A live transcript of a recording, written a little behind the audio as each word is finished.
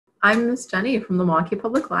I'm Miss Jenny from the Milwaukee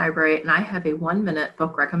Public Library, and I have a 1-minute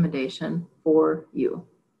book recommendation for you.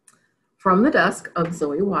 From the Desk of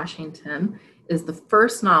Zoe Washington is the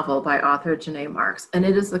first novel by author Janae Marks, and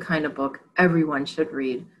it is the kind of book everyone should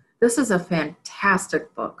read. This is a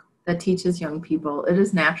fantastic book that teaches young people it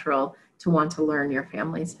is natural to want to learn your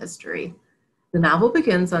family's history. The novel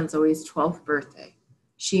begins on Zoe's 12th birthday.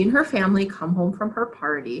 She and her family come home from her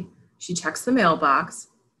party. She checks the mailbox,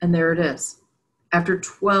 and there it is. After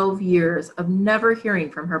 12 years of never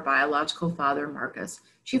hearing from her biological father, Marcus,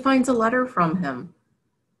 she finds a letter from him.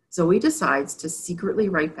 Zoe decides to secretly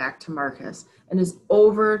write back to Marcus and is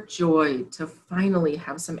overjoyed to finally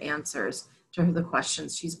have some answers to the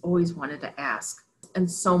questions she's always wanted to ask,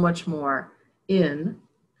 and so much more in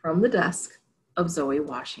From the Desk of Zoe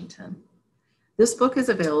Washington. This book is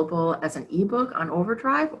available as an ebook on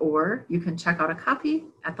Overdrive, or you can check out a copy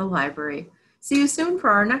at the library. See you soon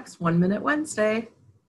for our next 1 Minute Wednesday.